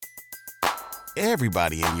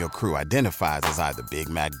Everybody in your crew identifies as either Big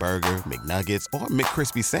Mac Burger, McNuggets, or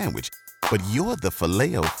McCrispy Sandwich. But you're the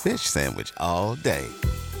Filet-O-Fish Sandwich all day.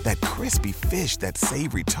 That crispy fish, that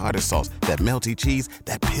savory tartar sauce, that melty cheese,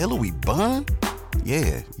 that pillowy bun.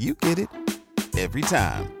 Yeah, you get it. Every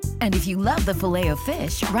time. And if you love the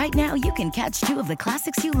Filet-O-Fish, right now you can catch two of the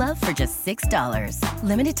classics you love for just $6.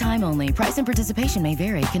 Limited time only. Price and participation may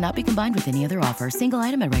vary. Cannot be combined with any other offer. Single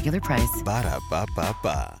item at regular price.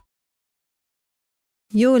 Ba-da-ba-ba-ba.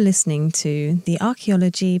 You're listening to the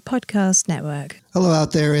Archaeology Podcast Network. Hello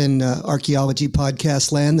out there in Archaeology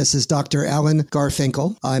Podcast land. This is Dr. Alan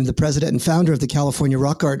Garfinkel. I'm the president and founder of the California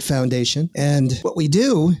Rock Art Foundation. And what we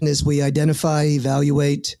do is we identify,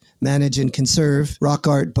 evaluate, manage, and conserve rock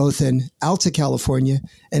art both in Alta California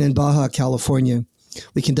and in Baja California.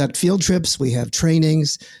 We conduct field trips, we have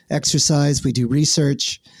trainings, exercise, we do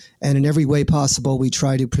research, and in every way possible, we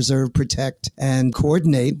try to preserve, protect, and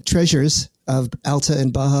coordinate treasures of Alta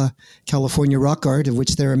and Baja California rock art, of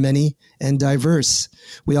which there are many and diverse.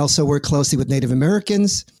 We also work closely with Native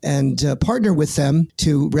Americans and partner with them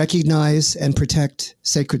to recognize and protect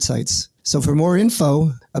sacred sites. So for more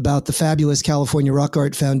info about the fabulous California Rock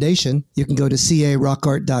Art Foundation, you can go to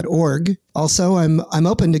carockart.org. Also, I'm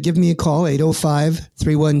open to give me a call,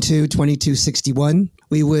 805-312-2261.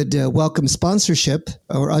 We would welcome sponsorship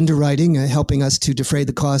or underwriting, helping us to defray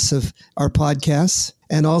the costs of our podcasts,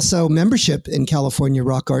 and also membership in California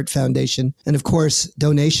Rock Art Foundation. And of course,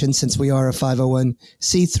 donations, since we are a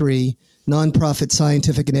 501c3 nonprofit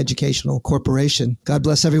scientific and educational corporation. God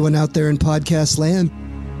bless everyone out there in podcast land.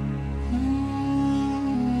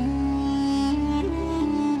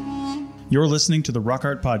 You're listening to the Rock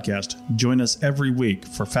Art Podcast. Join us every week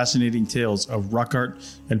for fascinating tales of rock art,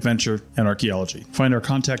 adventure, and archaeology. Find our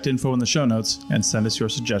contact info in the show notes and send us your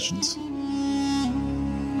suggestions.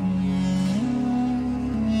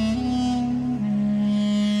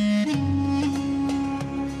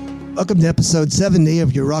 Welcome to episode 70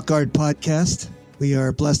 of your Rock Art Podcast. We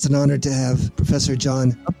are blessed and honored to have Professor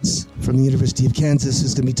John Hoops from the University of Kansas,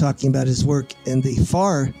 who's going to be talking about his work in the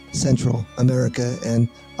far Central America and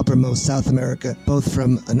uppermost South America, both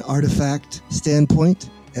from an artifact standpoint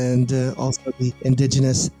and also the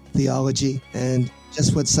indigenous theology and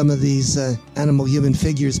just what some of these animal-human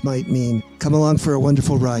figures might mean. Come along for a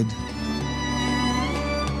wonderful ride.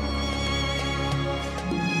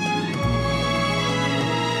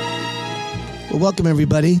 Well, welcome,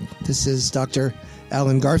 everybody. This is Dr.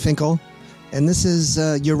 Alan Garfinkel, and this is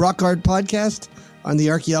your Rock Art Podcast on the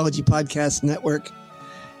Archaeology Podcast Network.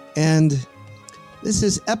 And this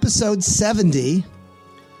is episode 70,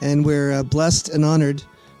 and we're blessed and honored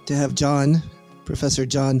to have Professor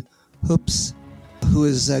John Hoops, who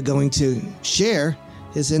is going to share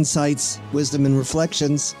his insights, wisdom, and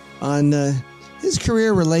reflections on his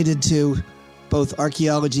career related to both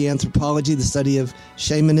archaeology, anthropology, the study of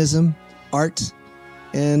shamanism, art,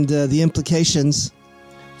 and the implications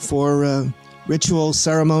for ritual,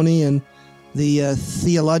 ceremony, and the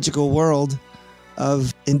theological world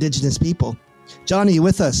of indigenous people. John, are you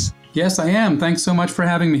with us? Yes, I am. Thanks so much for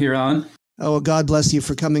having me here, Alan. Oh, well, God bless you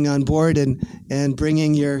for coming on board and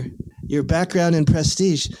bringing your background and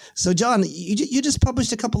prestige. So, John, you just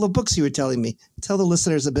published a couple of books, you were telling me. Tell the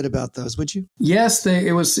listeners a bit about those, would you? Yes,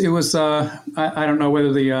 it was. I don't know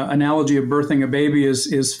whether the analogy of birthing a baby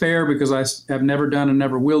is fair, because I have never done and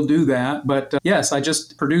never will do that. But yes, I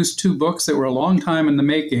just produced two books that were a long time in the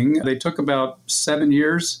making. They took about 7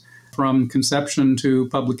 years from conception to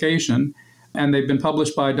publication. And they've been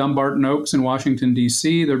published by Dumbarton Oaks in Washington,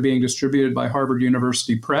 D.C. They're being distributed by Harvard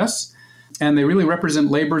University Press. And they really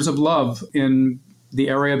represent labors of love in the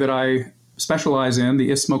area that I specialize in, the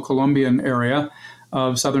Istmo-Colombian area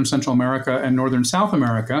of Southern Central America and Northern South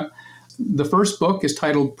America. The first book is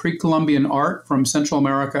titled Pre-Columbian Art from Central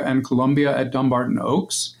America and Colombia at Dumbarton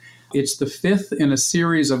Oaks. It's the fifth in a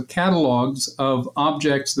series of catalogs of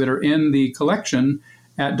objects that are in the collection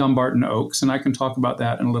at Dumbarton Oaks. And I can talk about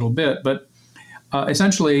that in a little bit. But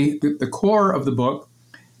essentially, the core of the book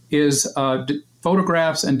is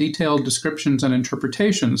photographs and detailed descriptions and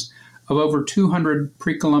interpretations of over 200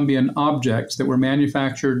 pre-Columbian objects that were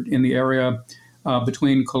manufactured in the area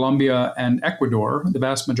between Colombia and Ecuador, the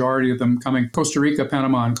vast majority of them coming Costa Rica,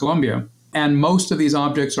 Panama, and Colombia. And most of these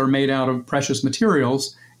objects are made out of precious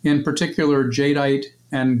materials, in particular jadeite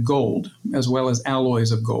and gold, as well as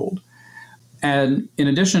alloys of gold. And in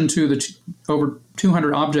addition to the over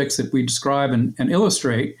 200 objects that we describe and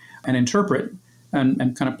illustrate and interpret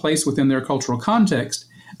and kind of place within their cultural context,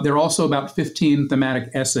 there are also about 15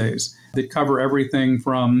 thematic essays that cover everything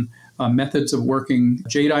from methods of working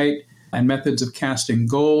jadeite and methods of casting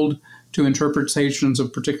gold to interpretations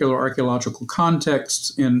of particular archaeological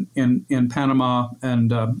contexts in Panama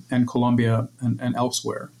and Colombia and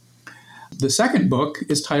elsewhere. The second book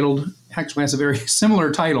is titled, actually has a very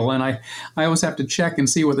similar title, and I always have to check and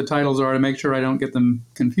see what the titles are to make sure I don't get them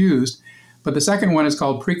confused. But the second one is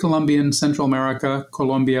called Pre-Columbian Central America,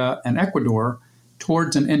 Colombia, and Ecuador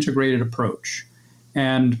Towards an Integrated Approach.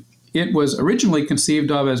 And it was originally conceived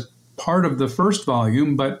of as part of the first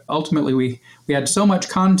volume, but ultimately we had so much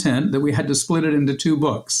content that we had to split it into two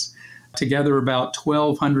books, together about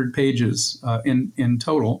 1,200 pages in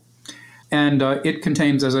total. And it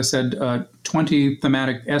contains, as I said, 20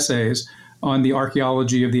 thematic essays on the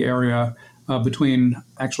archaeology of the area between,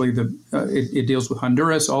 actually, it deals with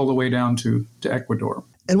Honduras all the way down to Ecuador.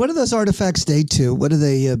 And what do those artifacts date to? What are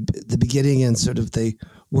they, the beginning and sort of they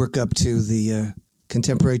work up to the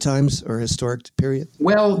contemporary times or historic period?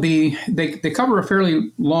 Well, they cover a fairly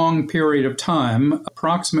long period of time,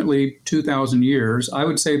 approximately 2,000 years. I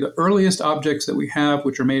would say the earliest objects that we have,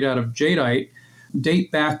 which are made out of jadeite,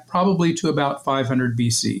 date back probably to about 500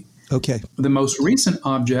 BC. Okay. The most recent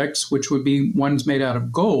objects, which would be ones made out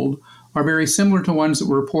of gold, are very similar to ones that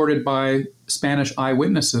were reported by Spanish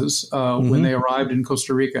eyewitnesses when they arrived in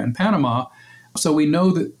Costa Rica and Panama. So we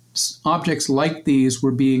know that objects like these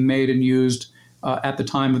were being made and used at the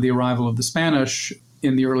time of the arrival of the Spanish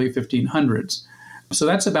in the early 1500s. So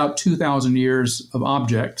that's about 2,000 years of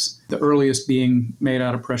objects, the earliest being made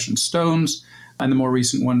out of precious stones, and the more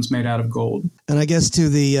recent ones made out of gold. And I guess to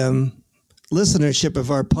the listenership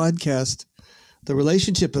of our podcast, the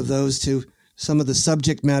relationship of those to some of the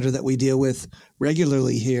subject matter that we deal with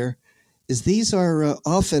regularly here is these are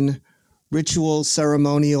often ritual,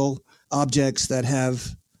 ceremonial objects that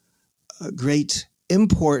have great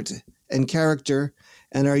import and character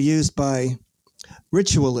and are used by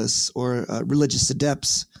ritualists or religious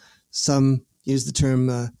adepts. Some use the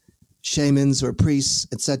term shamans or priests,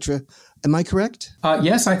 etc. Am I correct?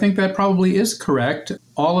 Yes, I think that probably is correct.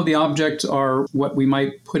 All of the objects are what we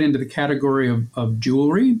might put into the category of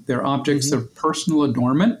jewelry. They're objects of personal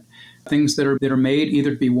adornment, things that are made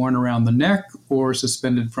either to be worn around the neck or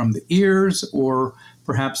suspended from the ears or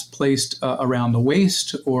perhaps placed around the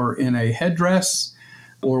waist or in a headdress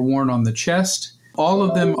or worn on the chest. All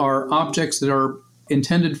of them are objects that are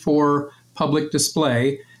intended for public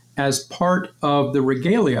display as part of the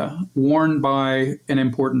regalia worn by an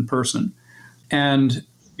important person. And,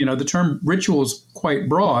 the term ritual is quite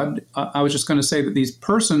broad. I was just going to say that these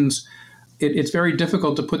persons, it's very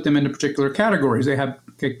difficult to put them into particular categories. They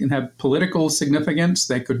can have political significance.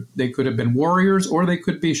 They could have been warriors, or they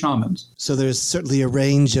could be shamans. So there's certainly a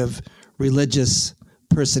range of religious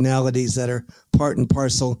personalities that are part and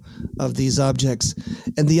parcel of these objects.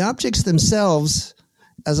 And the objects themselves,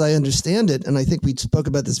 as I understand it, and I think we spoke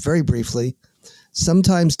about this very briefly,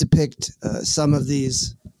 sometimes depict some of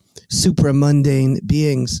these supramundane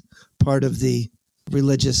beings, part of the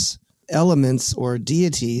religious elements or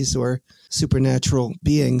deities or supernatural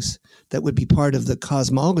beings that would be part of the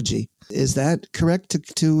cosmology. Is that correct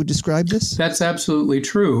to describe this? That's absolutely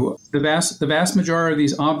true. The vast majority of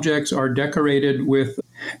these objects are decorated with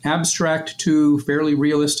abstract to fairly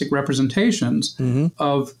realistic representations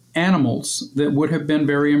of animals that would have been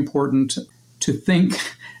very important to think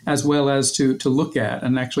as well as to look at,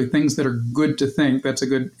 and actually things that are good to think. That's a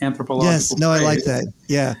good anthropological Yes, no, phrase. I like that.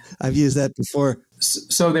 Yeah, I've used that before.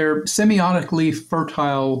 So they're semiotically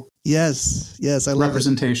fertile Yes, I love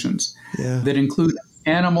representations it. that include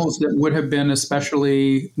animals that would have been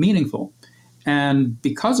especially meaningful. And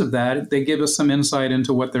because of that, they give us some insight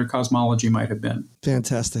into what their cosmology might have been.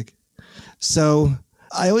 Fantastic. So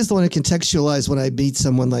I always want to contextualize when I meet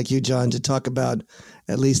someone like you, John, to talk about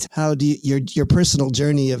at least how do your personal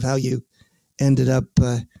journey of how you ended up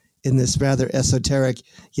in this rather esoteric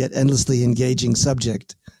yet endlessly engaging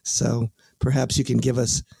subject. So perhaps you can give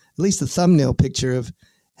us at least a thumbnail picture of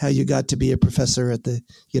how you got to be a professor at the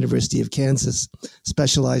University of Kansas,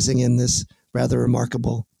 specializing in this rather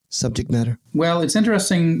remarkable subject matter. Well, it's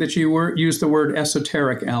interesting that you used the word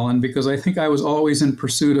esoteric, Alan, because I think I was always in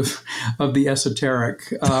pursuit of the esoteric.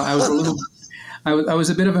 I was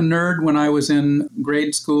a bit of a nerd when I was in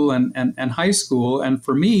grade school and high school, and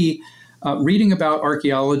for me, reading about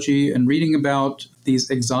archaeology and reading about these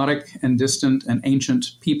exotic and distant and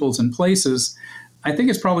ancient peoples and places, I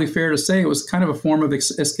think it's probably fair to say it was kind of a form of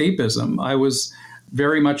escapism. I was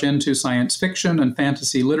very much into science fiction and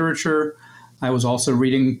fantasy literature. I was also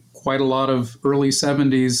reading quite a lot of early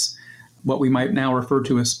 70s, what we might now refer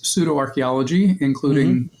to as pseudo-archaeology,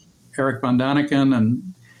 including Eric von Daniken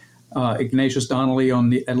and Ignatius Donnelly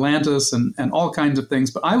on the Atlantis and all kinds of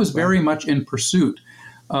things. But I was very much in pursuit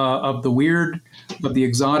of the weird, of the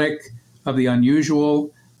exotic, of the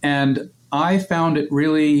unusual. And I found it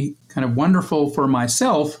really kind of wonderful for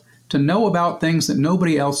myself to know about things that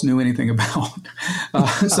nobody else knew anything about.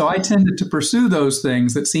 So I tended to pursue those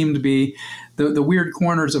things that seemed to be the weird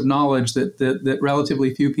corners of knowledge that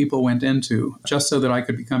relatively few people went into, just so that I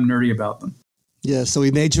could become nerdy about them. Yeah, so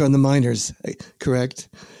we major on the minors, correct?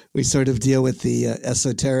 We sort of deal with the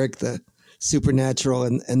esoteric, the supernatural,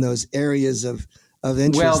 and those areas of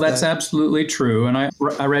interest. Well, that's absolutely true. And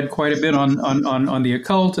I read quite a bit on the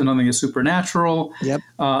occult and on the supernatural. Yep.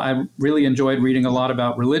 I really enjoyed reading a lot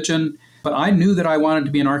about religion. But I knew that I wanted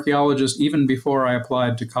to be an archaeologist even before I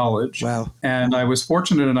applied to college. Wow. And I was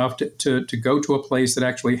fortunate enough to go to a place that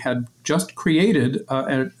actually had just created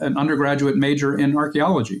an undergraduate major in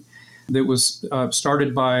archaeology. That was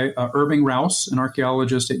started by Irving Rouse, an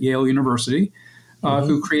archaeologist at Yale University,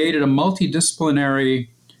 who created a multidisciplinary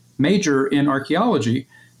major in archaeology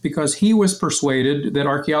because he was persuaded that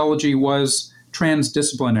archaeology was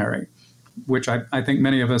transdisciplinary, which I think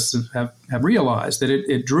many of us have realized, that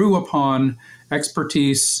it drew upon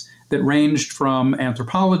expertise that ranged from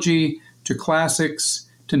anthropology to classics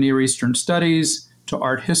to Near Eastern studies to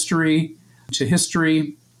art history to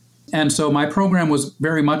history. And so my program was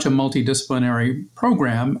very much a multidisciplinary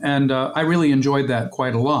program, and I really enjoyed that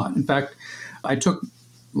quite a lot. In fact, I took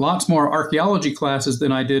lots more archaeology classes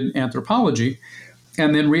than I did anthropology,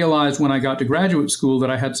 and then realized when I got to graduate school that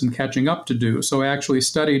I had some catching up to do. So I actually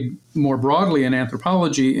studied more broadly in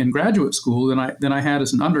anthropology in graduate school than I had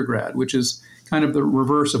as an undergrad, which is kind of the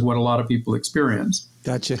reverse of what a lot of people experience.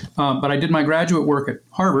 Gotcha. But I did my graduate work at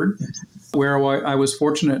Harvard, where I was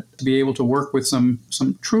fortunate to be able to work with some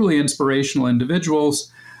truly inspirational individuals,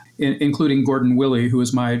 including Gordon Willey, who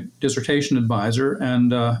was my dissertation advisor.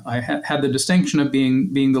 And I had the distinction of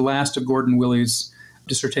being the last of Gordon Willey's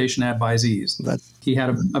dissertation advisees. He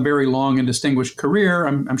had a very long and distinguished career.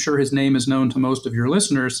 I'm sure his name is known to most of your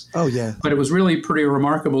listeners. Oh, yeah. But it was really pretty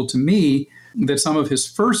remarkable to me that some of his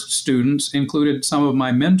first students included some of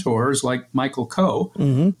my mentors, like Michael Coe,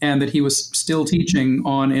 and that he was still teaching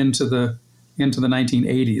on into the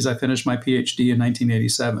 1980s. I finished my PhD in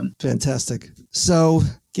 1987. Fantastic. So,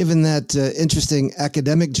 given that interesting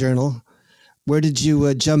academic journal, where did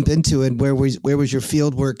you jump into, and where was your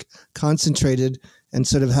field work concentrated, and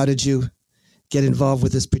sort of how did you get involved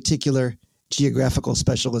with this particular geographical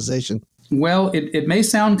specialization? Well, it may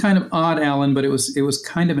sound kind of odd, Alan, but it was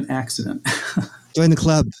kind of an accident. Join the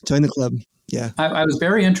club. Yeah. I was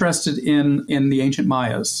very interested in the ancient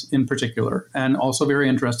Mayas in particular, and also very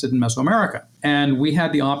interested in Mesoamerica. And we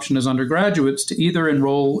had the option as undergraduates to either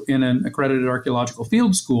enroll in an accredited archaeological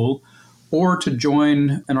field school or to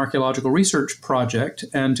join an archaeological research project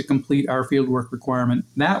and to complete our fieldwork requirement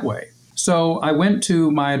that way. So I went to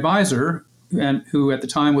my advisor, who at the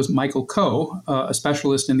time was Michael Coe, a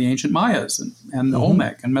specialist in the ancient Mayas and the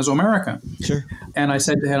Olmec and Mesoamerica. Sure. And I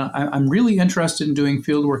said to him, I'm really interested in doing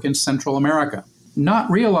fieldwork in Central America,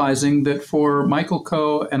 not realizing that for Michael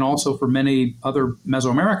Coe and also for many other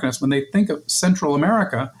Mesoamericanists, when they think of Central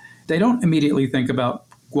America, they don't immediately think about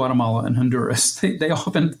Guatemala and Honduras. They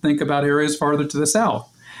often think about areas farther to the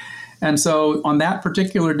south. And so on that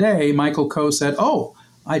particular day, Michael Coe said,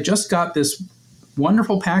 I just got this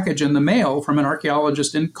wonderful package in the mail from an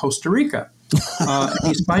archaeologist in Costa Rica.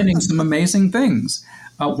 He's finding some amazing things.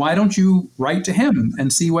 Why don't you write to him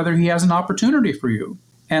and see whether he has an opportunity for you?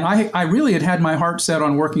 And I really had my heart set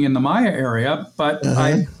on working in the Maya area, but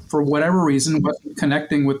I, for whatever reason, wasn't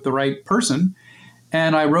connecting with the right person.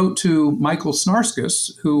 And I wrote to Michael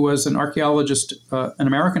Snarskus, who was an archaeologist, an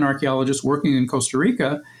American archaeologist working in Costa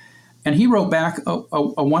Rica. And he wrote back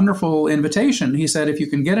a wonderful invitation. He said, if you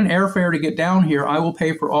can get an airfare to get down here, I will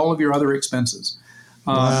pay for all of your other expenses.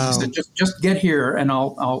 Wow. He said, just get here and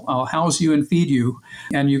I'll house you and feed you.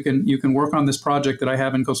 And you can work on this project that I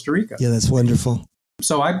have in Costa Rica. Yeah, that's wonderful.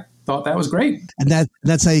 So I thought that was great. And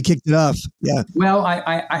that's how you kicked it off. Yeah. Well,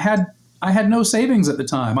 I had no savings at the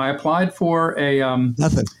time. I applied for a...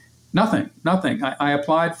 Nothing. I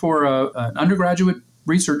applied for an undergraduate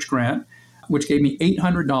research grant, which gave me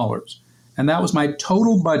 $800. And that was my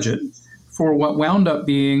total budget for what wound up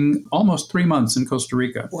being almost 3 months in Costa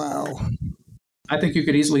Rica. Wow. I think you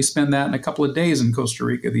could easily spend that in a couple of days in Costa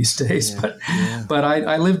Rica these days. But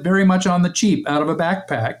I lived very much on the cheap, out of a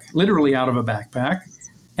backpack, literally out of a backpack.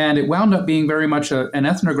 And it wound up being very much an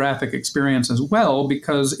ethnographic experience as well,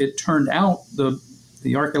 because it turned out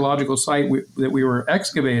the archaeological site that we were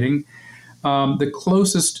excavating, the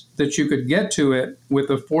closest that you could get to it with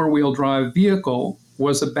a four-wheel drive vehicle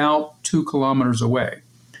was about 2 kilometers away.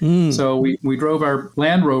 So we drove our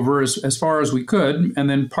Land Rover as far as we could and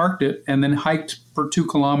then parked it and then hiked for 2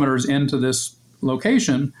 kilometers into this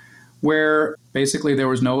location where basically there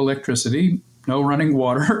was no electricity, no running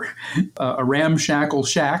water, a ramshackle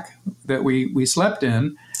shack that we slept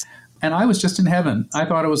in. And I was just in heaven. I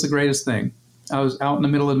thought it was the greatest thing. I was out in the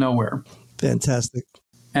middle of nowhere. Fantastic.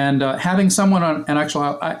 And having someone on, and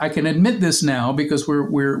actually I can admit this now because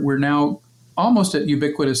we're now almost at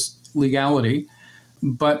ubiquitous legality.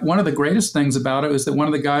 But one of the greatest things about it is that one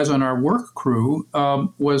of the guys on our work crew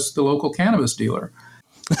was the local cannabis dealer.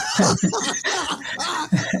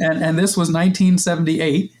 and this was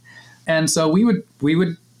 1978. And so we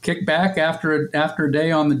would kick back after a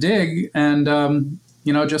day on the dig and,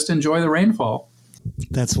 just enjoy the rainfall.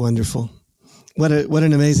 That's wonderful. What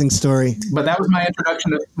an amazing story. But that was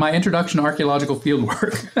my introduction to archaeological field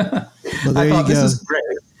work. Well, there you go. This is great.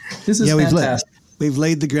 This is fantastic. We've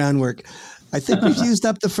laid the groundwork. I think we've used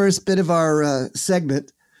up the first bit of our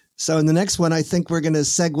segment. So in the next one, I think we're going to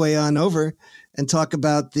segue on over and talk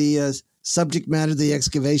about the subject matter of the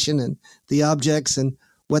excavation and the objects and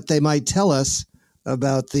what they might tell us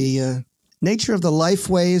about the nature of the life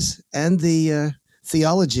ways and the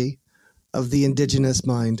theology of the indigenous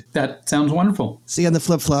mind. That sounds wonderful. See you on the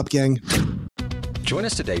flip-flop, gang. Join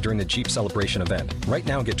us today during the Jeep Celebration event. Right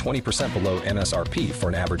now, get 20% below MSRP for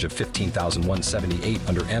an average of $15,178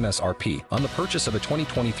 under MSRP on the purchase of a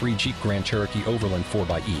 2023 Jeep Grand Cherokee Overland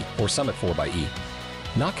 4xE or Summit 4xE.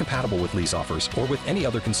 Not compatible with lease offers or with any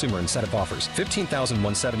other consumer incentive offers.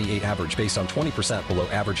 $15,178 average based on 20% below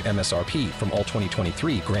average MSRP from all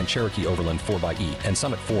 2023 Grand Cherokee Overland 4xE and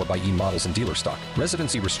Summit 4xE models in dealer stock.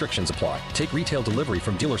 Residency restrictions apply. Take retail delivery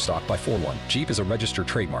from dealer stock by 4/1. Jeep is a registered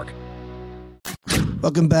trademark.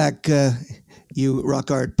 Welcome back, you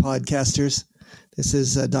Rock Art podcasters. This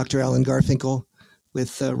is Dr. Alan Garfinkel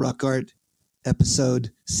with Rock Art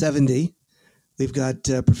episode 70. We've got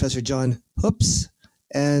Professor John Hoops,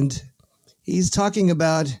 and he's talking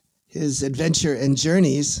about his adventure and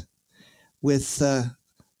journeys with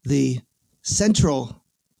the central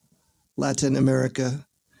Latin America,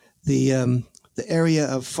 the area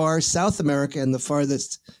of far South America and the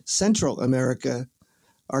farthest Central America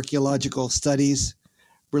archaeological studies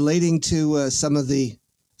relating to some of the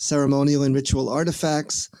ceremonial and ritual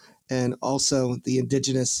artifacts and also the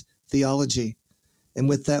indigenous theology. And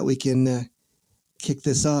with that, we can kick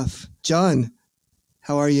this off. John,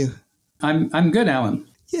 how are you? I'm good, Alan.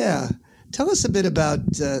 Yeah. Tell us a bit about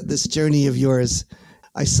this journey of yours.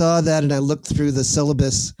 I saw that and I looked through the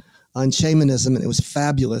syllabus on shamanism and it was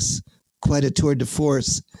fabulous. Quite a tour de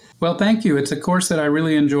force. Well, thank you. It's a course that I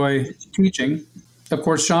really enjoy teaching. Of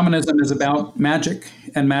course, shamanism is about magic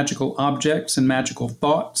and magical objects and magical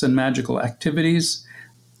thoughts and magical activities.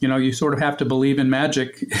 You sort of have to believe in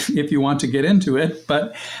magic if you want to get into it,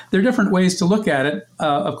 but there are different ways to look at it.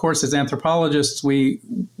 Of course, as anthropologists, we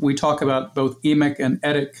talk about both emic and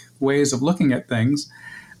etic ways of looking at things.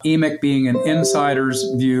 Emic being an insider's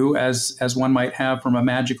view, as one might have from a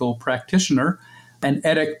magical practitioner, and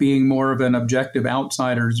etic being more of an objective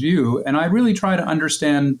outsider's view. And I really try to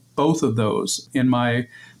understand both of those in my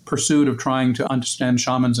pursuit of trying to understand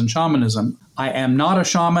shamans and shamanism. I am not a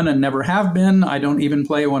shaman and never have been. I don't even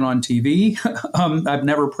play one on TV. I've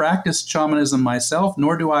never practiced shamanism myself,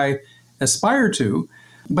 nor do I aspire to.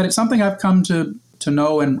 But it's something I've come to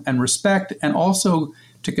know and respect, and also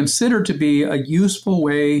to consider to be a useful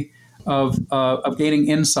way of gaining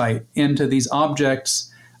insight into these objects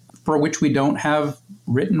for which we don't have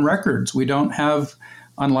written records. We don't have,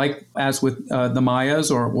 unlike as with the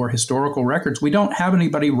Mayas or historical records, we don't have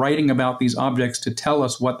anybody writing about these objects to tell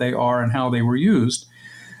us what they are and how they were used.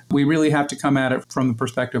 We really have to come at it from the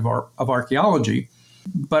perspective of archaeology.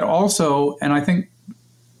 But also, and I think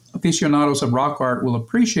aficionados of rock art will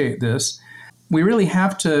appreciate this, we really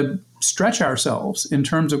have to stretch ourselves in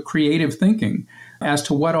terms of creative thinking as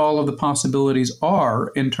to what all of the possibilities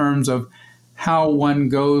are in terms of how one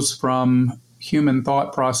goes from human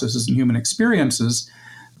thought processes and human experiences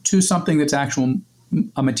to something that's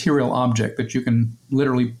a material object that you can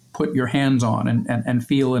literally put your hands on and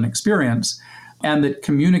feel and experience, and that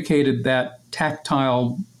communicated that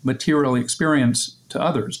tactile material experience to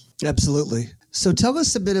others. Absolutely. So tell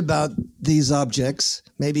us a bit about these objects,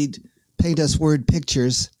 maybe paint us word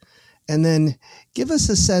pictures, and then give us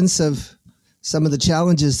a sense of some of the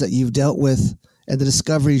challenges that you've dealt with and the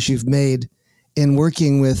discoveries you've made in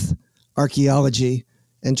working with archaeology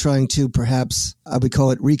and trying to perhaps, we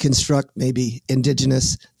call it reconstruct maybe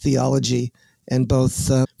indigenous theology, and both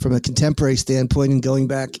from a contemporary standpoint and going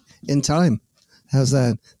back in time. How's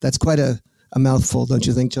that? That's quite a mouthful, don't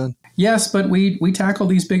you think, John? Yes, but we tackle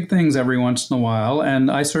these big things every once in a while, and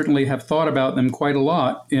I certainly have thought about them quite a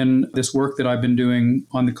lot in this work that I've been doing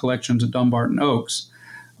on the collections at Dumbarton Oaks.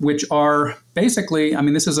 which are basically, I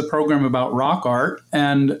mean, this is a program about rock art,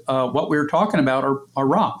 and what we're talking about are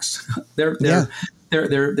rocks.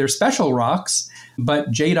 They're special rocks,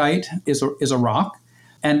 but jadeite is a rock.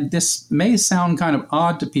 And this may sound kind of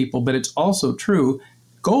odd to people, but it's also true.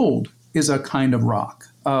 Gold is a kind of rock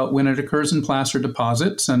when it occurs in placer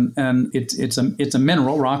deposits, and it's a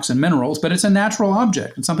mineral, rocks and minerals, but it's a natural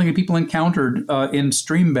object. It's something that people encountered in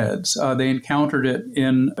stream beds. They encountered it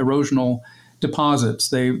in erosional deposits.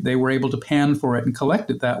 They were able to pan for it and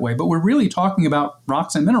collect it that way. But we're really talking about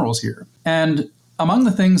rocks and minerals here. And among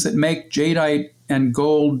the things that make jadeite and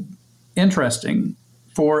gold interesting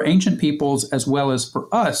for ancient peoples as well as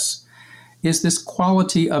for us is this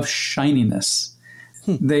quality of shininess.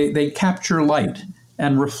 They capture light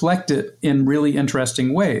and reflect it in really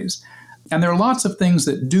interesting ways. And there are lots of things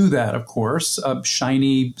that do that, of course.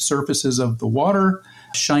 Shiny surfaces of the water,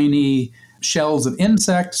 shiny shells of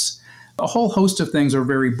insects. A whole host of things are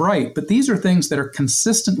very bright, but these are things that are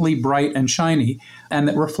consistently bright and shiny and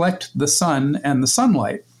that reflect the sun and the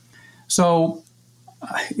sunlight. So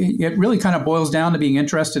it really kind of boils down to being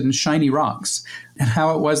interested in shiny rocks and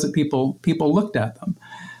how it was that people looked at them.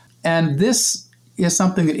 And this is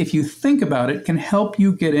something that, if you think about it, can help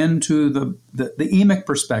you get into the emic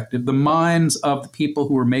perspective, the minds of the people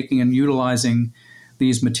who are making and utilizing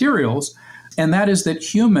these materials. And that is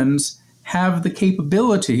that humans have the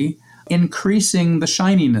capability increasing the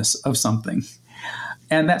shininess of something.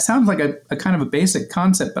 And that sounds like a kind of a basic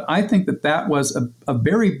concept, but I think that was a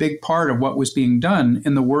very big part of what was being done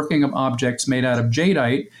in the working of objects made out of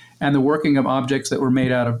jadeite and the working of objects that were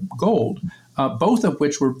made out of gold, both of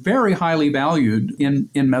which were very highly valued in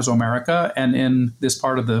Mesoamerica and in this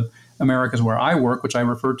part of the Americas where I work, which I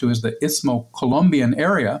refer to as the Istmo-Colombian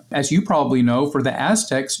area. As you probably know, for the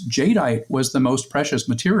Aztecs, jadeite was the most precious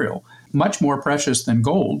material, much more precious than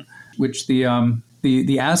gold, which the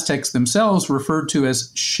Aztecs themselves referred to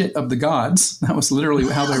as shit of the gods. That was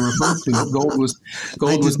literally how they referred to it.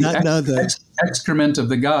 Gold was the excrement of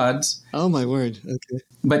the gods. Oh, my word. Okay.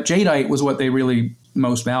 But jadeite was what they really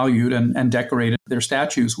most valued and decorated their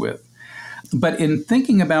statues with. But in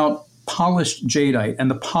thinking about polished jadeite and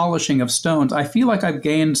the polishing of stones, I feel like I've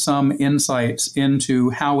gained some insights into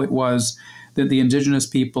how it was that the indigenous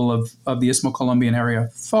people of the Istmo-Colombian area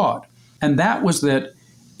thought. And that was that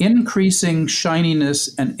increasing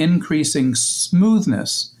shininess and increasing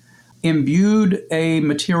smoothness imbued a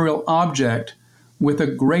material object with a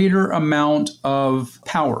greater amount of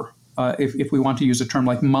power, if we want to use a term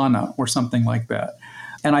like mana or something like that.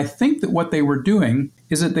 And I think that what they were doing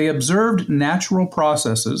is that they observed natural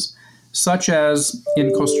processes, such as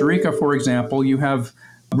in Costa Rica, for example, you have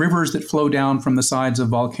rivers that flow down from the sides of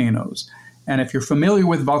volcanoes. And if you're familiar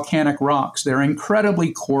with volcanic rocks, they're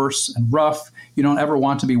incredibly coarse and rough. You don't ever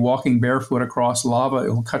want to be walking barefoot across lava. It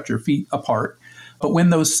will cut your feet apart. But when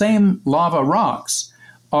those same lava rocks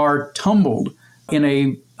are tumbled in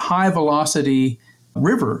a high-velocity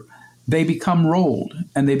river, they become rolled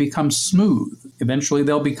and they become smooth. Eventually,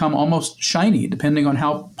 they'll become almost shiny, depending on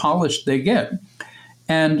how polished they get.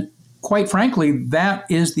 And quite frankly, that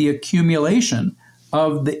is the accumulation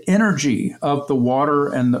of the energy of the water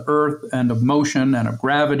and the earth and of motion and of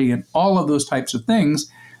gravity and all of those types of things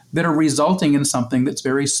that are resulting in something that's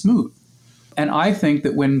very smooth. And I think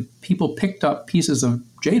that when people picked up pieces of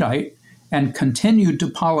jadeite and continued to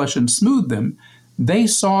polish and smooth them, they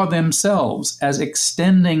saw themselves as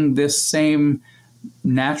extending this same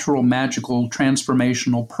natural, magical,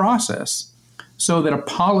 transformational process, so that a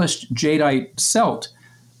polished jadeite celt,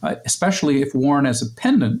 especially if worn as a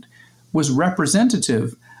pendant, was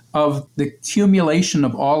representative of the accumulation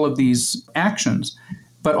of all of these actions,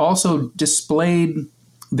 but also displayed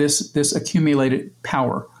this accumulated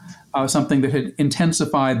power, something that had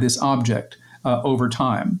intensified this object over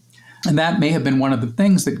time. And that may have been one of the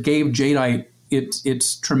things that gave jadeite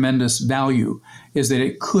its tremendous value, is that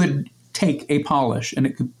it could take a polish and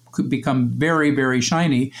it could become very, very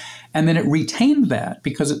shiny. And then it retained that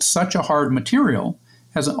because it's such a hard material,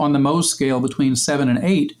 has on the Mohs scale between 7 and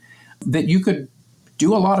 8, that you could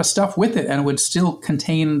do a lot of stuff with it and it would still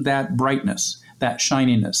contain that brightness, that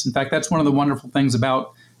shininess. In fact, that's one of the wonderful things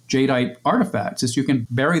about jadeite artifacts, is you can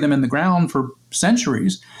bury them in the ground for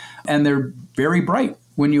centuries and they're very bright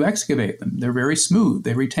when you excavate them. They're very smooth.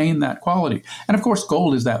 They retain that quality. And of course,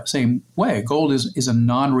 gold is that same way. Gold is a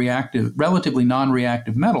non-reactive, relatively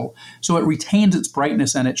non-reactive metal, so it retains its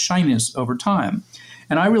brightness and its shininess over time.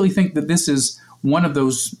 And I really think that this is one of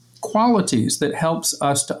those qualities that helps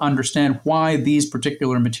us to understand why these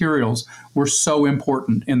particular materials were so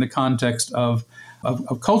important in the context of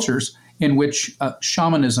cultures in which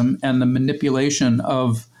shamanism and the manipulation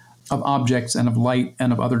of of objects and of light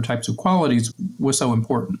and of other types of qualities was so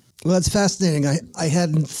important. Well, that's fascinating. I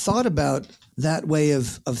hadn't thought about that way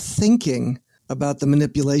of thinking about the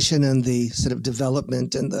manipulation and the sort of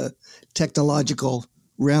development and the technological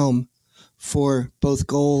realm for both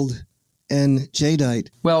gold and jadeite.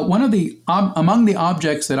 Well, one of the among the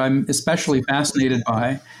objects that I'm especially fascinated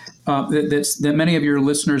by, that many of your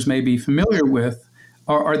listeners may be familiar with,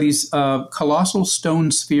 are these colossal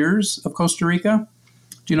stone spheres of Costa Rica.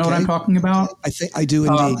 Do you know what I'm talking about? I think I do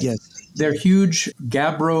indeed. Yes, they're huge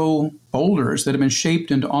gabbro boulders that have been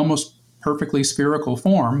shaped into almost perfectly spherical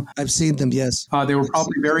form. I've seen them. Yes, they were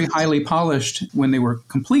probably very highly polished when they were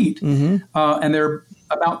complete, and there are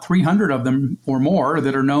about 300 of them or more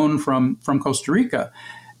that are known from Costa Rica.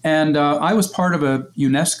 And I was part of a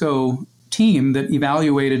UNESCO team that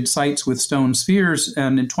evaluated sites with stone spheres,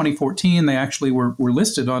 and in 2014 they actually were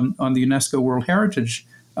listed on the UNESCO World Heritage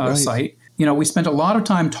site. You know, we spent a lot of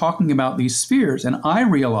time talking about these spheres, and I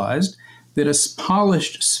realized that a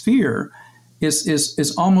polished sphere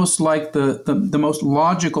is almost like the most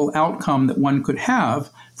logical outcome that one could have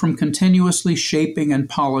from continuously shaping and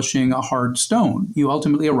polishing a hard stone. You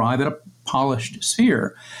ultimately arrive at a polished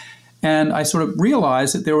sphere. And I sort of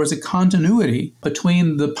realized that there was a continuity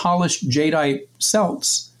between the polished jadeite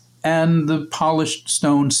celts and the polished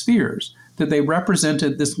stone spheres, that they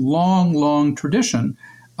represented this long, long tradition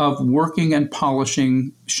of working and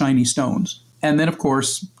polishing shiny stones. And then, of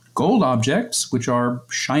course, gold objects, which are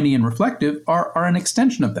shiny and reflective, are an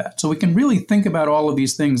extension of that. So we can really think about all of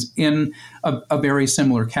these things in a very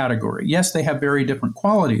similar category. Yes, they have very different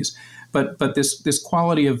qualities, but this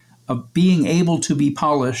quality of being able to be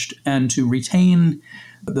polished and to retain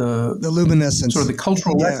the luminescence, sort of the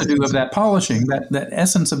cultural residue of that polishing, that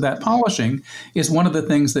essence of that polishing, is one of the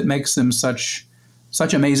things that makes them such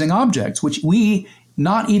amazing objects, which we,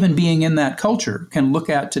 not even being in that culture, can look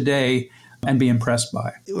at today and be impressed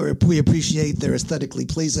by. We appreciate they're aesthetically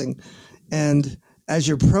pleasing. And as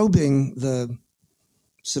you're probing the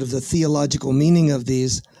sort of the theological meaning of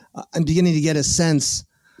these, I'm beginning to get a sense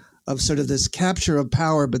of sort of this capture of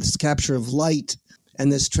power, but this capture of light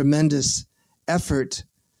and this tremendous effort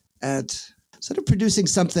at sort of producing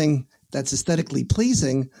something that's aesthetically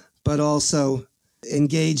pleasing, but also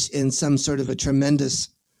engaged in some sort of a tremendous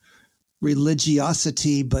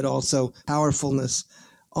religiosity, but also powerfulness.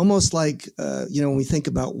 Almost like, when we think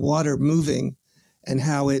about water moving and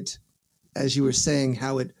how it, as you were saying,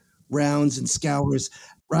 how it rounds and scours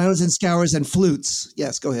and flutes.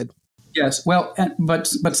 Yes, go ahead. Yes, well, but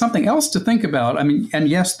something else to think about. I mean, and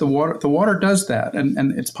yes, the water does that,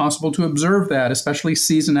 and it's possible to observe that, especially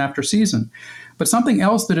season after season. But something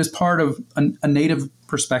else that is part of a native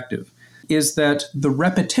perspective is that the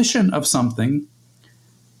repetition of something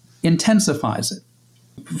intensifies it.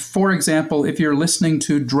 For example, if you're listening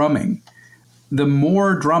to drumming, the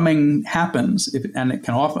more drumming happens,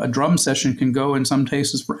 a drum session can go in some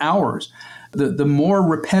cases for hours. The more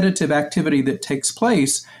repetitive activity that takes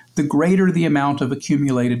place, the greater the amount of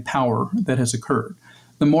accumulated power that has occurred.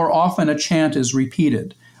 The more often a chant is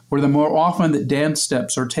repeated, or the more often that dance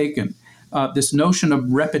steps are taken. This notion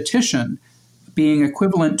of repetition being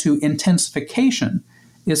equivalent to intensification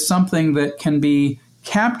is something that can be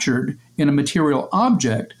captured in a material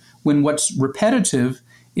object when what's repetitive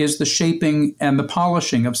is the shaping and the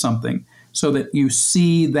polishing of something, so that you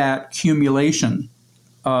see that accumulation,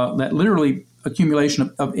 that literally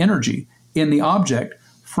accumulation of energy in the object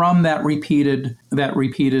from that repeated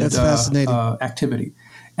activity.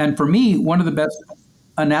 And for me, one of the best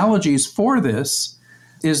analogies for this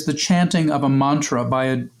is the chanting of a mantra by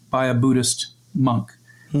a Buddhist monk.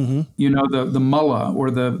 Mm-hmm. You know, the mullah, or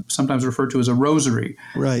the sometimes referred to as a rosary,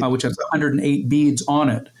 right, which has 108 beads on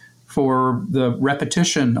it for the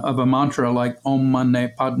repetition of a mantra like Om Mani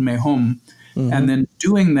Padme Hum. Mm-hmm. And then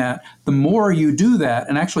doing that, the more you do that,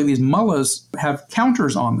 and actually these mullahs have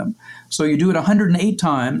counters on them. So you do it 108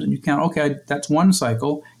 times and you count, okay, that's one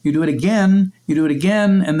cycle. You do it again,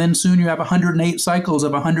 and then soon you have 108 cycles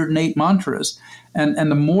of 108 mantras. And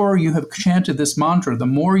the more you have chanted this mantra, the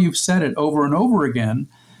more you've said it over and over again,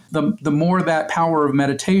 the more that power of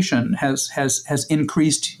meditation has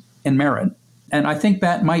increased in merit. And I think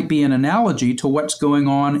that might be an analogy to what's going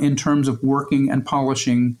on in terms of working and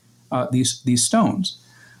polishing these stones.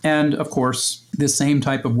 And of course, this same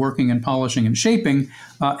type of working and polishing and shaping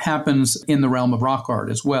happens in the realm of rock art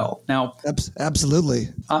as well. Now, absolutely.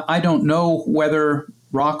 I don't know whether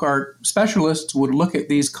rock art specialists would look at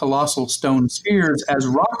these colossal stone spheres as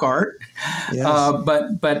rock art, yes.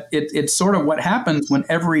 But it's sort of what happens when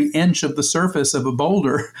every inch of the surface of a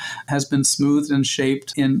boulder has been smoothed and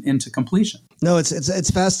shaped into completion. No,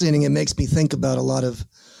 it's fascinating. It makes me think about a lot of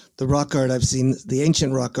the rock art. I've seen the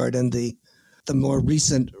ancient rock art and the more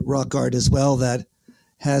recent rock art as well that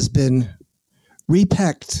has been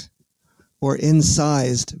repecked or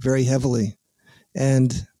incised very heavily.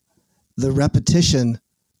 And the repetition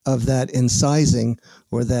of that incising,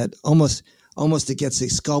 or that almost it gets a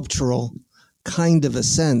sculptural kind of a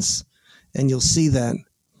sense, and you'll see that.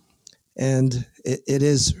 And it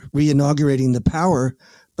is reinaugurating the power,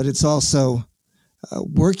 but it's also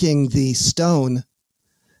working the stone,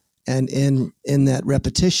 and in that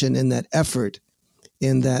repetition, in that effort,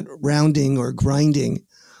 in that rounding or grinding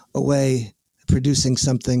away, producing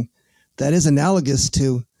something that is analogous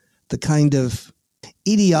to the kind of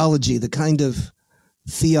etiology, the kind of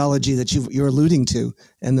theology that you're alluding to,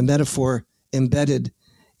 and the metaphor embedded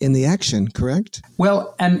in the action, correct?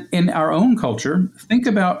 Well, and in our own culture, think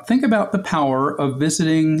about the power of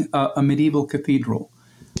visiting a medieval cathedral,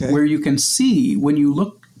 Okay. where you can see, when you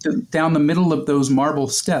look down the middle of those marble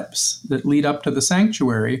steps that lead up to the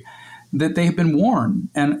sanctuary, that they have been worn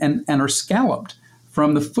and are scalloped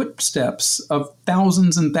from the footsteps of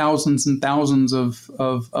thousands and thousands and thousands of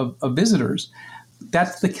visitors.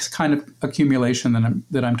 That's the kind of accumulation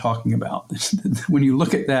that I'm talking about. When you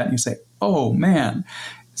look at that, you say, "Oh man,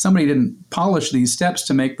 somebody didn't polish these steps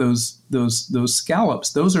to make those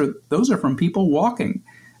scallops. Those are from people walking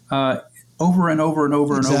over and over and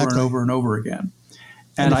over and over and over and over again."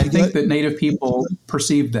 And I think that Native people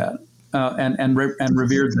perceived that and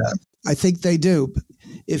revered that. I think they do.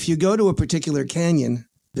 If you go to a particular canyon,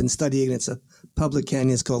 been studying, it's a public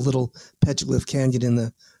canyon, it's called Little Petroglyph Canyon in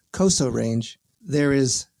the Coso Range. There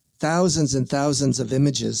is thousands and thousands of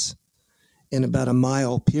images in about a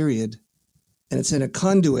mile period. And it's in a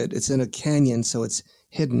conduit, it's in a canyon, so it's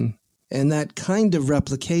hidden. And that kind of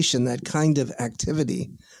replication, that kind of activity,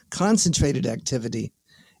 concentrated activity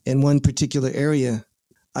in one particular area,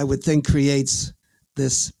 I would think creates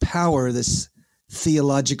this power, this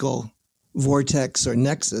theological vortex or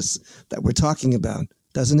nexus that we're talking about,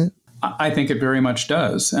 doesn't it? I think it very much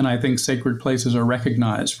does. And I think sacred places are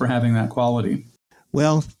recognized for having that quality.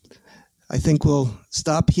 Well, I think we'll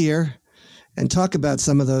stop here and talk about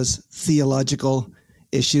some of those theological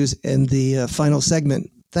issues in the final segment.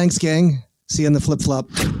 Thanks, gang. See you on the flip-flop.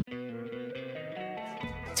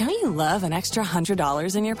 Don't you love an extra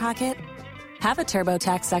 $100 in your pocket? Have a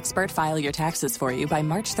TurboTax expert file your taxes for you by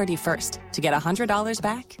March 31st to get $100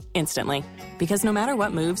 back instantly. Because no matter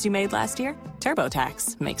what moves you made last year,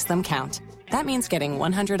 TurboTax makes them count. That means getting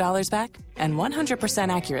 $100 back and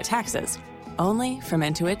 100% accurate taxes, only from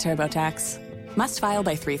Intuit TurboTax. Must file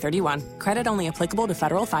by 3/31. Credit only applicable to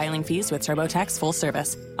federal filing fees with TurboTax full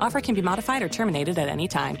service. Offer can be modified or terminated at any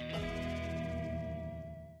time.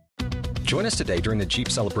 Join us today during the Jeep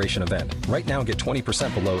Celebration event. Right now, get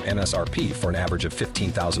 20% below MSRP for an average of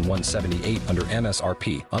 $15,178 under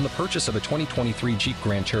MSRP on the purchase of a 2023 Jeep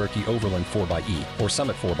Grand Cherokee Overland 4xE or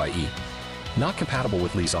Summit 4xE. Not compatible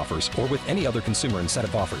with lease offers or with any other consumer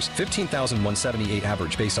incentive offers. $15,178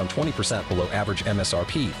 average based on 20% below average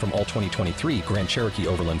MSRP from all 2023 Grand Cherokee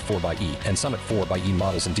Overland 4xE and Summit 4xE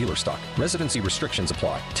models in dealer stock. Residency restrictions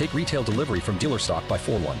apply. Take retail delivery from dealer stock by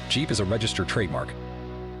 4/1. Jeep is a registered trademark.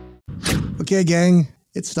 Okay, gang,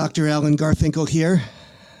 it's Dr. Alan Garfinkel here,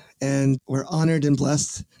 and we're honored and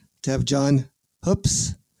blessed to have John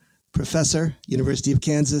Hoops, professor, University of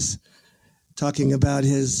Kansas, talking about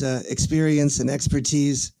his experience and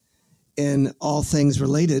expertise in all things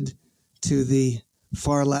related to the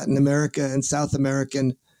far Latin America and South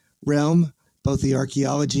American realm, both the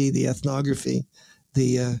archaeology, the ethnography,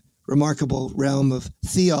 the remarkable realm of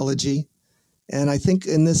theology. And I think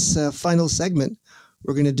in this final segment,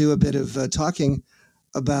 we're going to do a bit of talking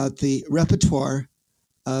about the repertoire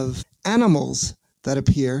of animals that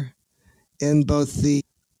appear in both the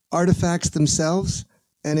artifacts themselves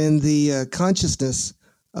and in the consciousness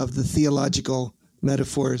of the theological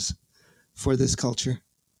metaphors for this culture.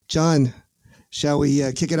 John, shall we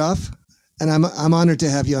kick it off? And I'm honored to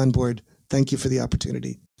have you on board. Thank you for the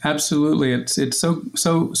opportunity. Absolutely. It's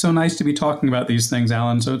so nice to be talking about these things,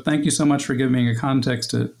 Alan. So thank you so much for giving me a context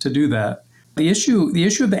to do that. The issue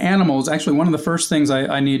of the animals, actually, one of the first things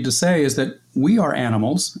I need to say is that we are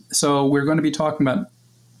animals. So we're going to be talking about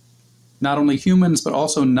not only humans, but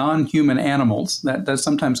also non-human animals. That's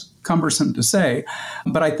sometimes cumbersome to say.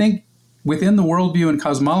 But I think within the worldview and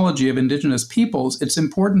cosmology of indigenous peoples, it's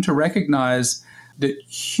important to recognize that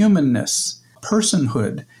humanness,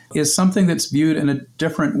 personhood, is something that's viewed in a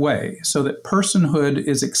different way. So that personhood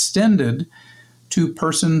is extended to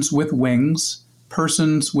persons with wings,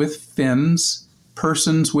 persons with fins,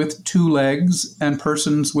 persons with 2 legs, and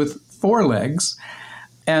persons with 4 legs.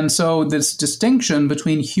 And so this distinction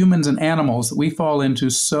between humans and animals that we fall into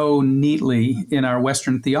so neatly in our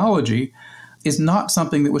Western theology is not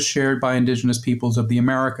something that was shared by indigenous peoples of the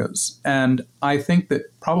Americas. And I think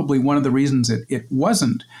that probably one of the reasons it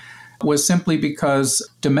wasn't was simply because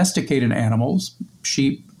domesticated animals,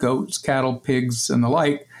 sheep, goats, cattle, pigs, and the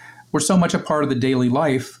like, were so much a part of the daily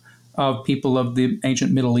life of people of the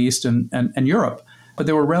ancient Middle East and Europe. But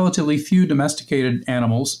there were relatively few domesticated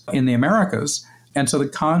animals in the Americas. And so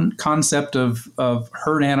the concept of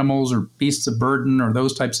herd animals or beasts of burden or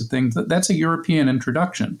those types of things, that's a European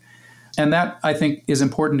introduction. And that, I think, is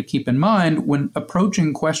important to keep in mind when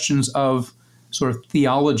approaching questions of sort of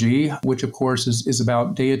theology, which, of course, is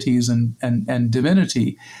about deities and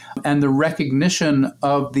divinity, and the recognition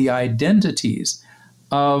of the identities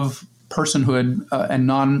of personhood and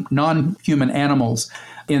non-human animals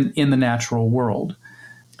in the natural world.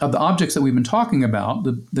 Of the objects that we've been talking about,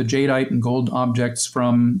 the jadeite and gold objects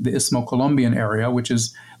from the Istmo-Colombian area, which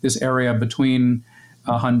is this area between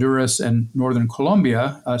Honduras and northern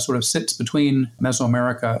Colombia, sort of sits between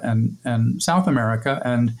Mesoamerica and South America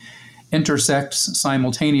and intersects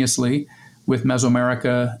simultaneously with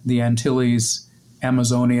Mesoamerica, the Antilles,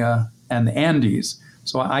 Amazonia, and the Andes.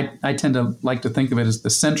 So I tend to like to think of it as the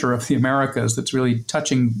center of the Americas that's really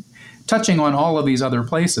touching on all of these other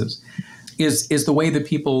places, is the way that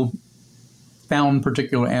people found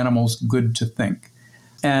particular animals good to think.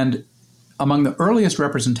 And among the earliest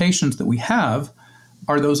representations that we have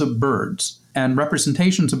are those of birds. And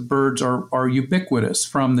representations of birds are ubiquitous,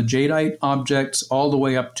 from the jadeite objects all the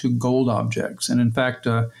way up to gold objects. And in fact,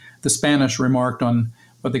 the Spanish remarked on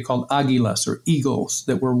what they called aguilas, or eagles,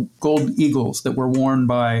 that were gold eagles that were worn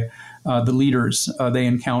by the leaders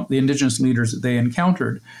the indigenous leaders that they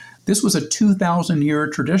encountered. This was a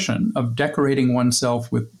 2,000-year tradition of decorating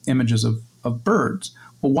oneself with images of birds.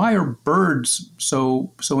 Well, why are birds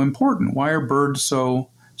so important? Why are birds so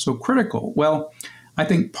critical? Well, I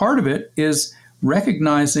think part of it is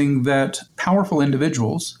recognizing that powerful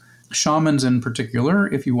individuals, shamans in particular,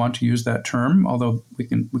 if you want to use that term, although we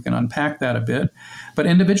can unpack that a bit, but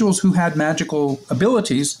individuals who had magical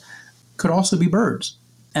abilities could also be birds,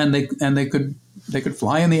 and they could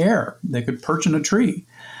fly in the air, they could perch in a tree,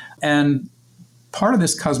 and part of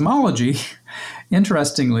this cosmology,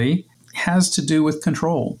 interestingly, has to do with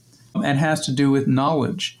control and has to do with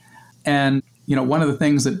knowledge. And one of the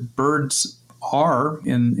things that birds are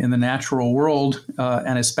in the natural world,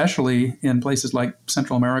 and especially in places like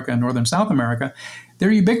Central America and Northern South America,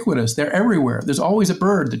 they're ubiquitous. They're everywhere. There's always a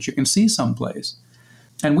bird that you can see someplace.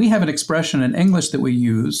 And we have an expression in English that we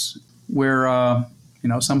use where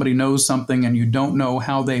somebody knows something and you don't know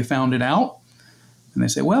how they found it out. And they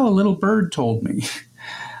say, well, a little bird told me.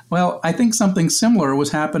 Well, I think something similar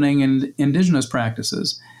was happening in indigenous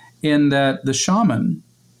practices, in that the shaman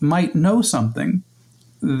might know something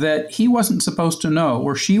that he wasn't supposed to know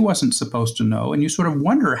or she wasn't supposed to know. And you sort of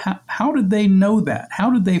wonder, how did they know that? How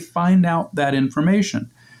did they find out that information?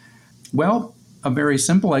 Well, a very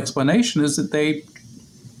simple explanation is that they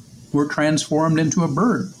were transformed into a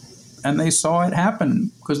bird, and they saw it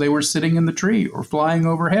happen because they were sitting in the tree or flying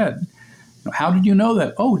overhead. How did you know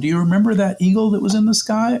that? Oh, do you remember that eagle that was in the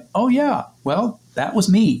sky? Oh, yeah. Well, that was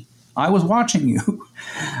me. I was watching you.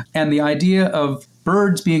 And the idea of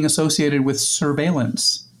birds being associated with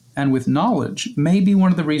surveillance and with knowledge may be one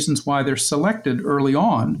of the reasons why they're selected early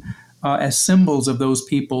on as symbols of those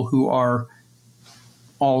people who are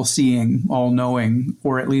all-seeing, all-knowing,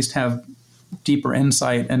 or at least have deeper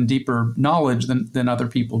insight and deeper knowledge than other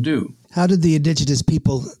people do. How did the indigenous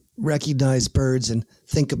people recognize birds and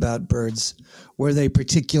think about birds? Were they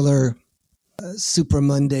particular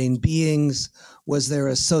supramundane beings? Was there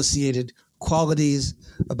associated qualities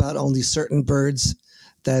about only certain birds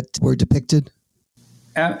that were depicted?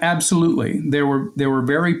 Absolutely. There were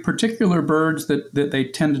very particular birds that they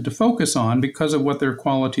tended to focus on because of what their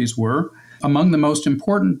qualities were. Among the most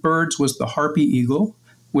important birds was the harpy eagle,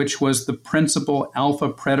 which was the principal alpha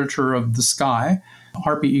predator of the sky.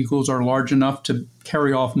 Harpy eagles are large enough to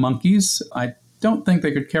carry off monkeys. I don't think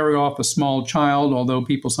they could carry off a small child, although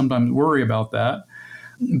people sometimes worry about that.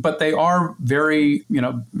 But they are very,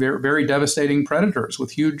 very devastating predators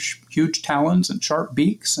with huge talons and sharp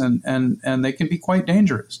beaks, and they can be quite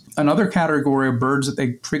dangerous. Another category of birds that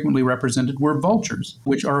they frequently represented were vultures,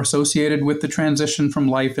 which are associated with the transition from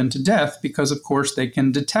life into death because, of course, they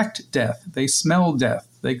can detect death. They smell death.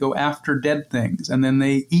 They go after dead things, and then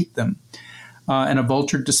they eat them. And a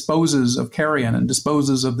vulture disposes of carrion and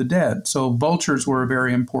disposes of the dead. So vultures were a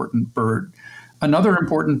very important bird. Another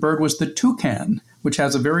important bird was the toucan, which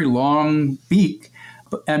has a very long beak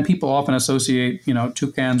And people often associate,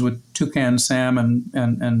 toucans with toucan Sam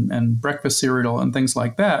and breakfast cereal and things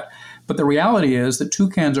like that. But the reality is that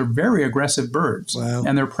toucans are very aggressive birds, wow.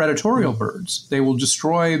 and they're predatorial birds. They will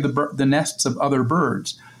destroy the nests of other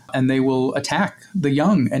birds, and they will attack the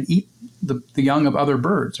young and eat the young of other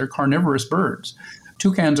birds. They're carnivorous birds.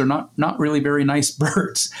 Toucans are not really very nice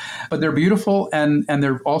birds, but they're beautiful, and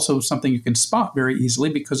they're also something you can spot very easily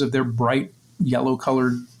because of their bright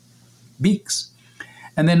yellow-colored beaks.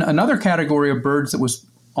 And then another category of birds that was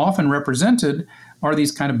often represented are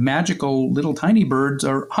these kind of magical little tiny birds,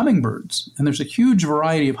 are hummingbirds. And there's a huge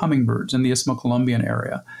variety of hummingbirds in the Istmo Colombian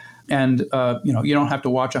area. And, you don't have to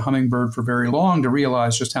watch a hummingbird for very long to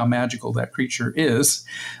realize just how magical that creature is.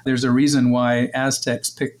 There's a reason why Aztecs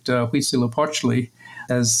picked Huitzilopochtli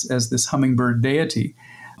as this hummingbird deity.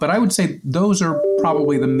 But I would say those are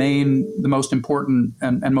probably the most important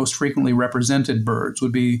and most frequently represented birds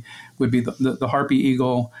would be the harpy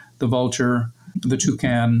eagle, the vulture, the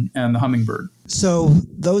toucan, and the hummingbird. So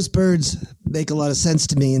those birds make a lot of sense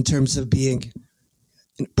to me in terms of being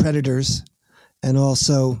predators and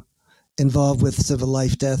also involved with sort of a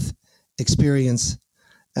life-death experience,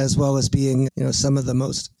 as well as being, some of the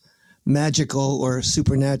most magical or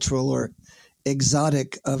supernatural or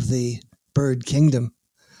exotic of the bird kingdom.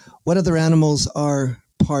 What other animals are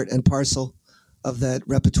part and parcel of that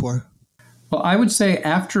repertoire? Well, I would say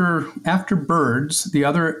after birds, the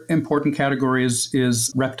other important category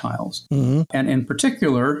is reptiles, and in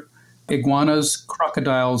particular, iguanas,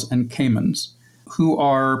 crocodiles, and caimans, who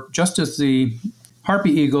are, just as the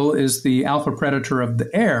harpy eagle is the alpha predator of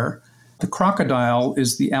the air, the crocodile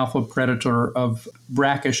is the alpha predator of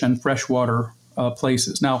brackish and freshwater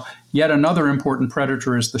places. Now, yet another important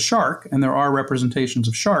predator is the shark, and there are representations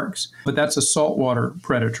of sharks, but that's a saltwater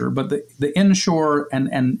predator. But the inshore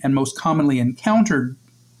and most commonly encountered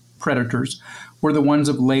predators were the ones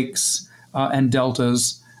of lakes and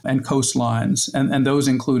deltas and coastlines, and those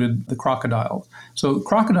included the crocodile. So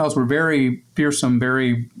crocodiles were very fearsome,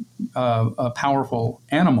 very powerful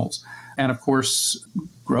animals, and of course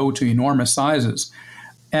grow to enormous sizes.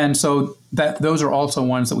 And so those are also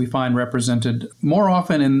ones that we find represented more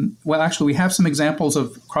often actually we have some examples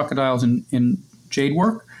of crocodiles in jade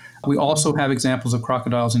work. We also have examples of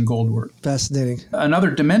crocodiles in gold work. Fascinating. Another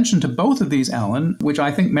dimension to both of these, Alan, which I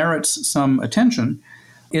think merits some attention,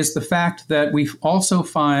 is the fact that we also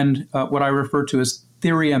find what I refer to as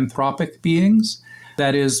therianthropic beings.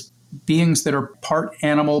 That is, beings that are part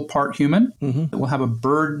animal, part human, that will have a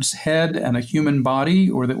bird's head and a human body,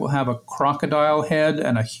 or that will have a crocodile head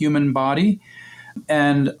and a human body.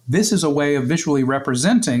 And this is a way of visually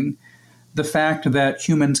representing the fact that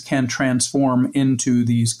humans can transform into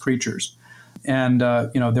these creatures. And,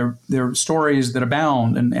 there are stories that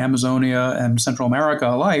abound in Amazonia and Central America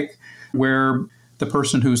alike, where the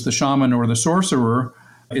person who's the shaman or the sorcerer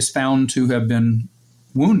is found to have been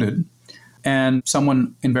wounded. And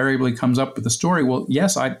someone invariably comes up with the story, well,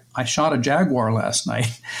 yes, I shot a jaguar last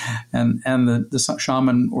night. And the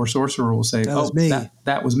shaman or sorcerer will say,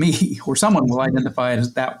 that was me. Or someone will identify it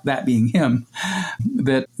as that being him.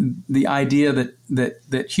 That the idea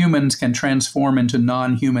that humans can transform into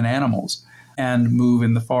non-human animals and move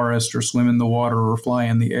in the forest or swim in the water or fly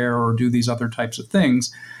in the air or do these other types of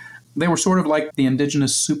things, they were sort of like the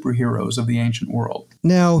indigenous superheroes of the ancient world.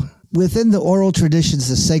 Now, within the oral traditions,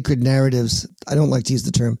 the sacred narratives, I don't like to use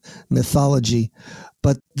the term mythology,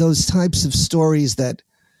 but those types of stories that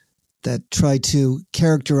try to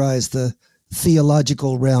characterize the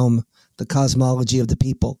theological realm, the cosmology of the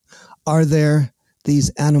people, are there these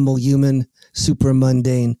animal-human,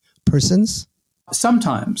 supramundane persons?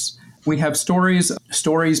 Sometimes. We have stories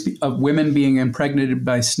of women being impregnated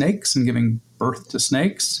by snakes and giving birth to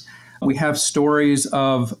snakes. We have stories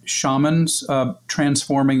of shamans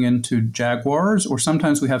transforming into jaguars, or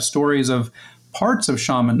sometimes we have stories of parts of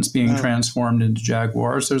shamans being transformed into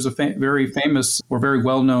jaguars. There's a very famous or very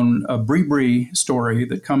well-known Bribri story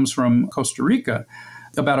that comes from Costa Rica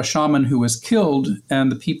about a shaman who was killed,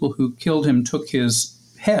 and the people who killed him took his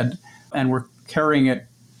head and were carrying it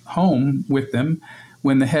home with them.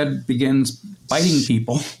 When the head begins biting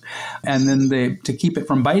people, and then to keep it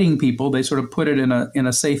from biting people, they sort of put it in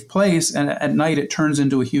a safe place, and at night it turns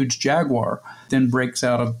into a huge jaguar, then breaks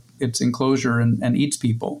out of its enclosure and eats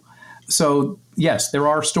people. So yes, there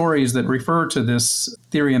are stories that refer to this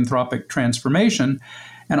therianthropic transformation,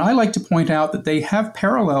 and I like to point out that they have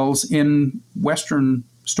parallels in Western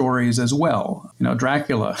stories as well.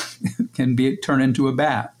 Dracula can turn into a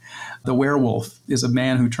bat. The werewolf is a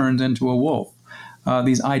man who turns into a wolf.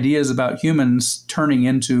 These ideas about humans turning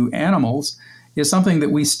into animals is something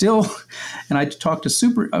that we still, and I talk about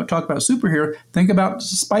superhero, think about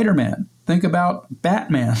Spider-Man, think about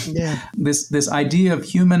Batman. Yeah. This idea of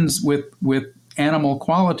humans with animal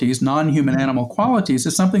qualities, non-human animal qualities,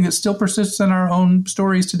 is something that still persists in our own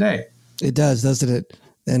stories today. It does, doesn't it?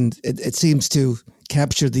 And it seems to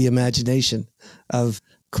capture the imagination of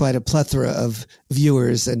quite a plethora of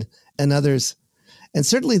viewers and others. And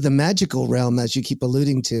certainly the magical realm, as you keep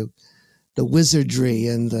alluding to, the wizardry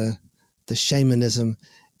and the shamanism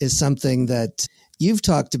is something that you've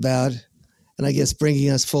talked about. And I guess bringing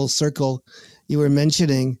us full circle, you were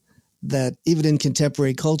mentioning that even in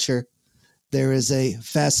contemporary culture, there is a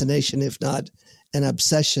fascination, if not an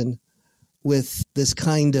obsession, with this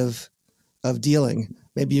kind of dealing.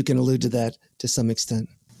 Maybe you can allude to that to some extent.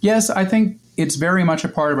 Yes, I think it's very much a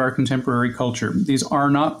part of our contemporary culture. These are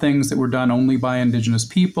not things that were done only by indigenous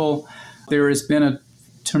people. There has been a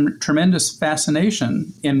tremendous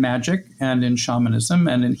fascination in magic and in shamanism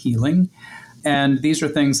and in healing. And these are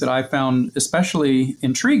things that I found especially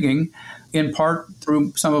intriguing, in part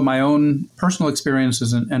through some of my own personal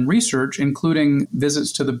experiences and research, including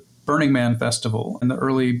visits to the Burning Man Festival in the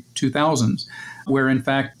early 2000s, where in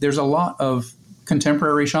fact there's a lot of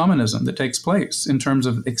contemporary shamanism that takes place in terms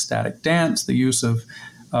of ecstatic dance, the use of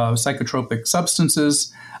psychotropic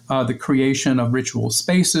substances, the creation of ritual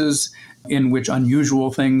spaces in which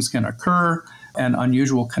unusual things can occur and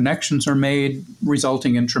unusual connections are made,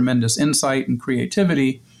 resulting in tremendous insight and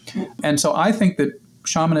creativity. And so I think that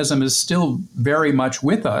shamanism is still very much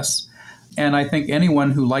with us. And I think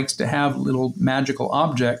anyone who likes to have little magical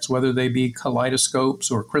objects, whether they be kaleidoscopes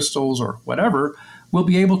or crystals or whatever, will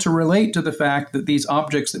be able to relate to the fact that these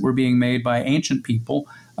objects that were being made by ancient people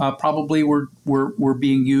probably were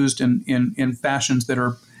being used in fashions that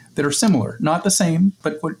are similar, not the same,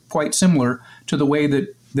 but quite similar to the way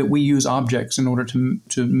that we use objects in order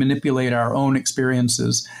to manipulate our own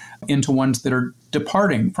experiences into ones that are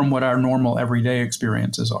departing from what our normal everyday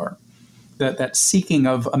experiences are. That seeking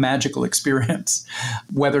of a magical experience,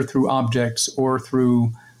 whether through objects or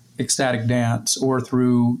through ecstatic dance or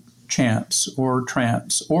through chants or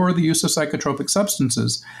trance or the use of psychotropic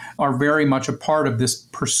substances, are very much a part of this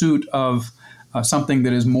pursuit of something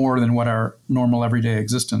that is more than what our normal everyday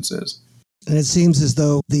existence is. And it seems as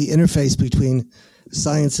though the interface between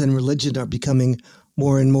science and religion are becoming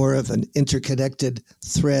more and more of an interconnected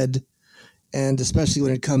thread, and especially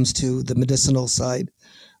when it comes to the medicinal side,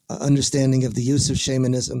 understanding of the use of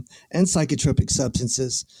shamanism and psychotropic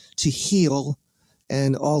substances to heal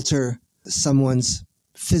and alter someone's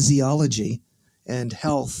physiology and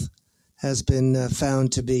health has been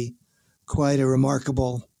found to be quite a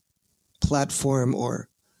remarkable platform, or,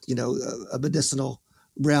 a medicinal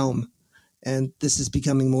realm. And this is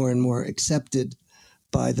becoming more and more accepted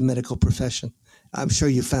by the medical profession. I'm sure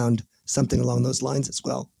you found something along those lines as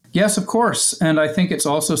well. Yes, of course. And I think it's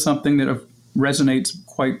also something that resonates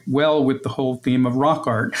quite well with the whole theme of rock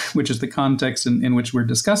art, which is the context in which we're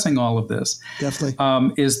discussing all of this. Definitely.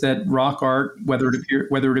 Is that rock art, whether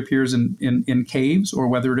it appears in caves or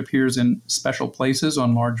whether it appears in special places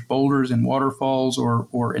on large boulders, in waterfalls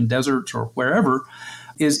or in deserts or wherever,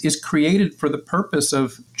 is created for the purpose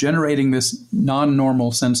of generating this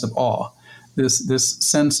non-normal sense of awe, this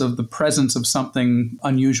sense of the presence of something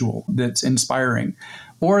unusual that's inspiring.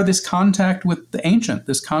 Or this contact with the ancient,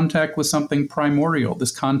 this contact with something primordial,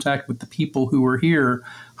 this contact with the people who were here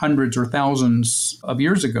hundreds or thousands of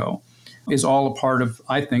years ago, is all a part of,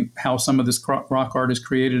 I think, how some of this rock art is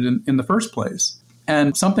created in the first place.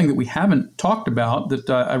 And something that we haven't talked about that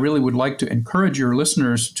I really would like to encourage your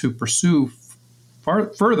listeners to pursue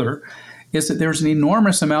further is that there's an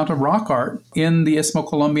enormous amount of rock art in the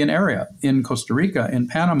Istmo-Colombian area, in Costa Rica, in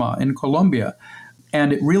Panama, in Colombia.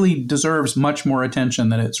 And it really deserves much more attention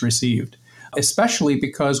than it's received, especially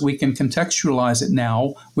because we can contextualize it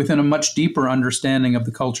now within a much deeper understanding of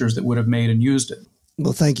the cultures that would have made and used it.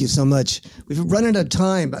 Well, thank you so much. We've run out of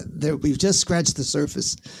time, but we've just scratched the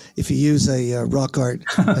surface, if you use a rock art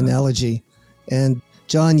analogy. And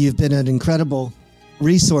John, you've been an incredible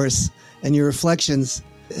resource, and your reflections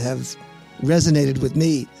have resonated with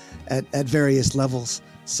me at various levels.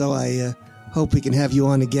 So I hope we can have you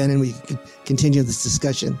on again and we can continue this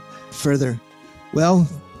discussion further. Well,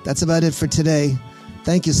 that's about it for today.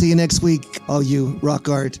 Thank you. See you next week, all you rock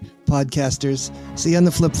art podcasters. See you on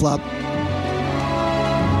the flip-flop.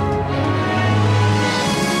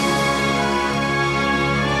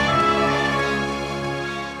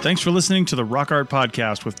 Thanks for listening to the Rock Art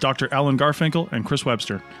Podcast with Dr. Alan Garfinkel and Chris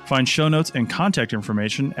Webster. Find show notes and contact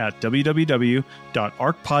information at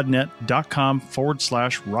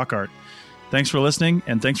www.arcpodnet.com/rockart. Thanks for listening,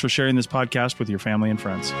 and thanks for sharing this podcast with your family and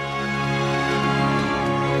friends.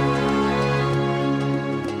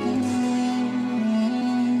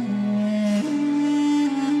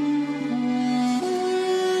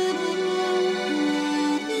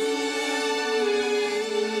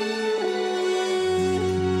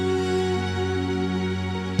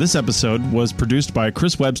 This episode was produced by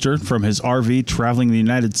Chris Webster from his RV traveling the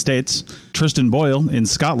United States, Tristan Boyle in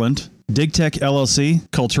Scotland, DigTech LLC,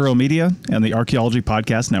 Cultural Media, and the Archaeology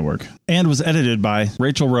Podcast Network, and was edited by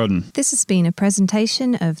Rachel Roden. This has been a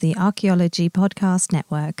presentation of the Archaeology Podcast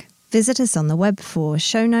Network. Visit us on the web for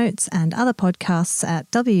show notes and other podcasts at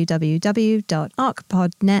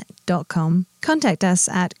www.archpodnet.com. Contact us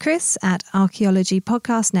at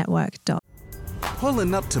chris@archaeologypodcastnetwork.com.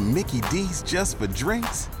 Pulling up to Mickey D's just for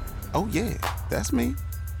drinks? Oh yeah, that's me.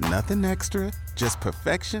 Nothing extra, just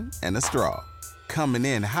perfection and a straw. Coming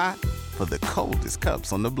in hot for the coldest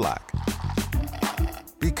cups on the block.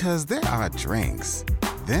 Because there are drinks.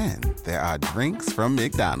 Then there are drinks from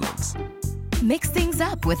McDonald's. Mix things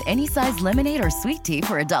up with any size lemonade or sweet tea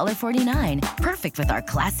for $1.49. Perfect with our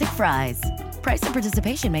classic fries. Price and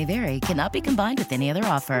participation may vary. Cannot be combined with any other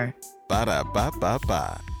offer.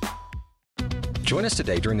 Ba-da-ba-ba-ba. Join us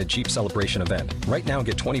today during the Jeep Celebration event. Right now,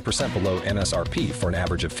 get 20% below MSRP for an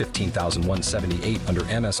average of $15,178 under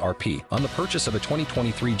MSRP on the purchase of a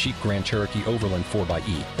 2023 Jeep Grand Cherokee Overland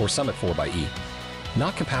 4xE or Summit 4xE.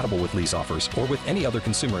 Not compatible with lease offers or with any other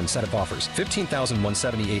consumer incentive offers.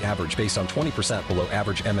 $15,178 average based on 20% below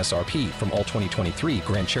average MSRP from all 2023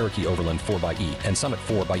 Grand Cherokee Overland 4xE and Summit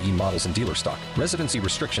 4xE models in dealer stock. Residency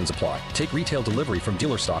restrictions apply. Take retail delivery from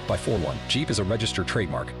dealer stock by 4/1. Jeep is a registered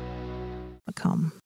trademark.